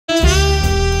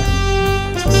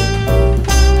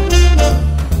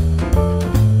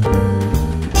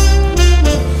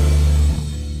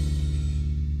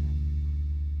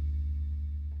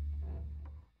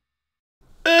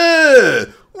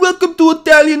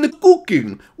Italian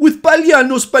cooking with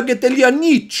Pagliano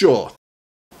Spaghettilianicho.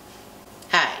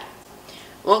 Hi,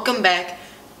 welcome back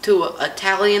to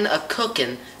Italian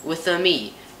Cooking with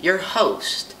me, your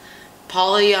host,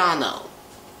 Pagliano.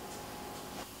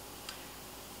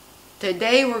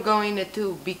 Today we're going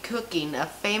to be cooking a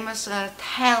famous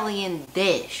Italian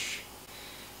dish.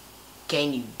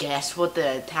 Can you guess what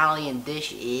the Italian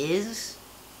dish is?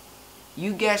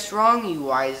 You guessed wrong, you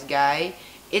wise guy.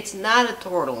 It's not a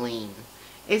tortellini.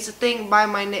 It's a thing by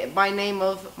name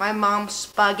of my mom's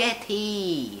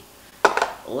spaghetti.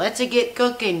 Let's get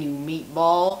cooking, you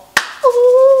meatball.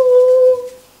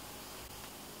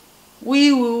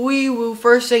 Wee woo, wee woo.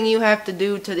 First thing you have to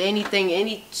do to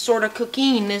any sort of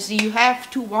cooking is you have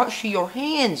to wash your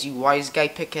hands, you wise guy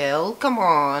pickle. Come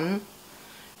on.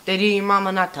 Did your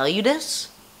mama not tell you this?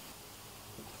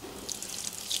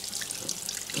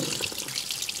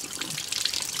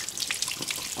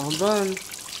 All done.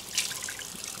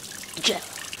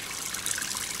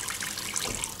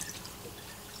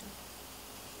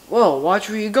 Whoa, watch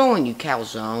where you're going, you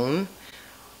calzone.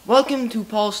 Welcome to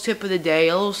Paul's Tip of the Day,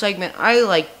 a little segment I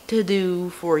like to do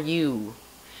for you.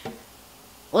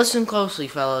 Listen closely,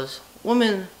 fellas.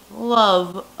 Women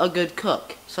love a good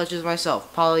cook, such as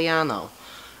myself, Pagliano.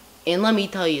 And let me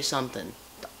tell you something.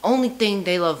 The only thing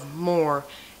they love more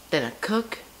than a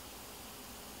cook,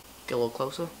 get a little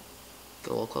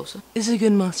closer, is a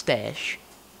good mustache.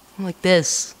 Like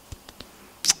this.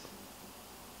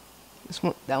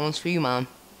 That one's for you, Mom.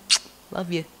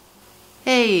 Love you.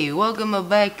 Hey, welcome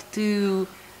back to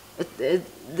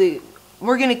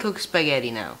we're gonna cook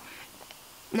spaghetti now.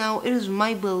 Now, it is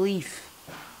my belief,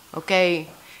 okay,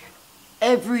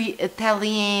 every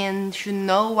Italian should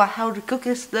know how to cook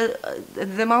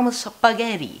the mama's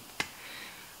spaghetti.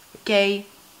 Okay?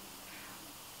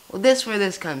 Well, this where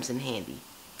this comes in handy.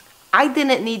 I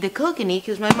didn't need to cook any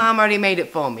because my mom already made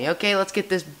it for me. Okay, let's get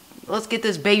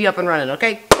this baby up and running.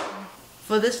 Okay.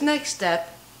 For this next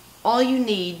step, all you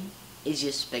need is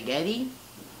your spaghetti,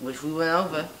 which we went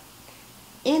over,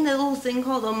 and a little thing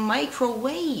called a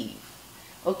microwave.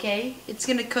 Okay, it's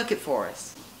gonna cook it for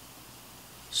us.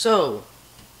 So,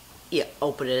 you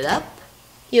open it up.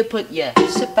 You put your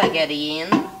spaghetti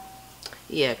in.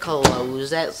 You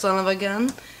close that son of a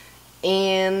gun,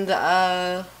 and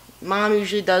Mom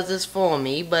usually does this for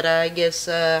me, but I guess,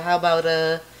 how about,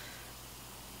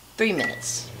 3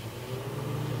 minutes?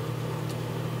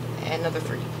 And another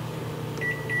 3.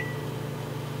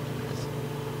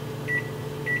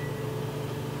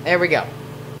 There we go.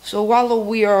 So while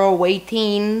we are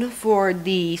waiting for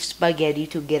the spaghetti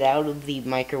to get out of the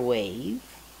microwave,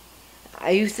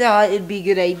 I thought it'd be a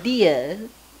good idea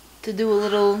to do a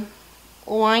little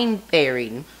wine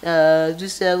pairing.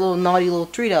 Just a little naughty little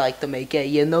treat I like to make.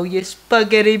 You know, your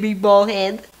spaghetti meatball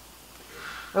head.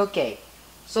 Okay,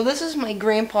 so this is my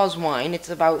grandpa's wine. It's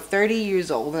about 30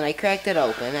 years old, and I cracked it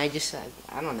open. I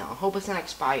don't know. I hope it's not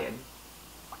expired.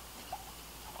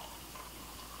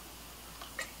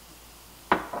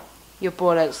 You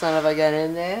pour that son of a gun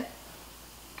in there.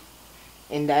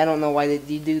 And I don't know why did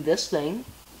you do this thing.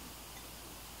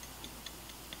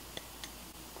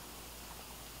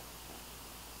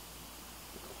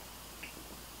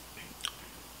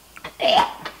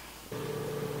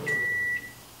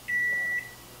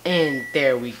 And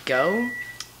there we go.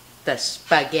 The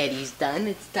spaghetti's done.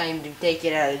 It's time to take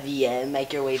it out of the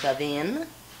microwave oven.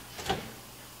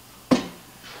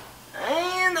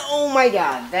 And oh my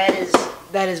god, that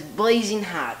is blazing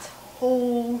hot.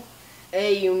 Oh,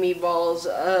 hey you meatballs.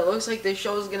 Looks like the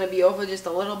show's gonna be over just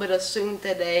a little bit soon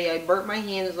today. I burnt my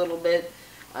hands a little bit.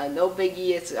 No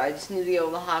biggie. I just need to go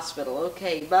to the hospital.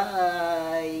 Okay,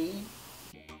 bye.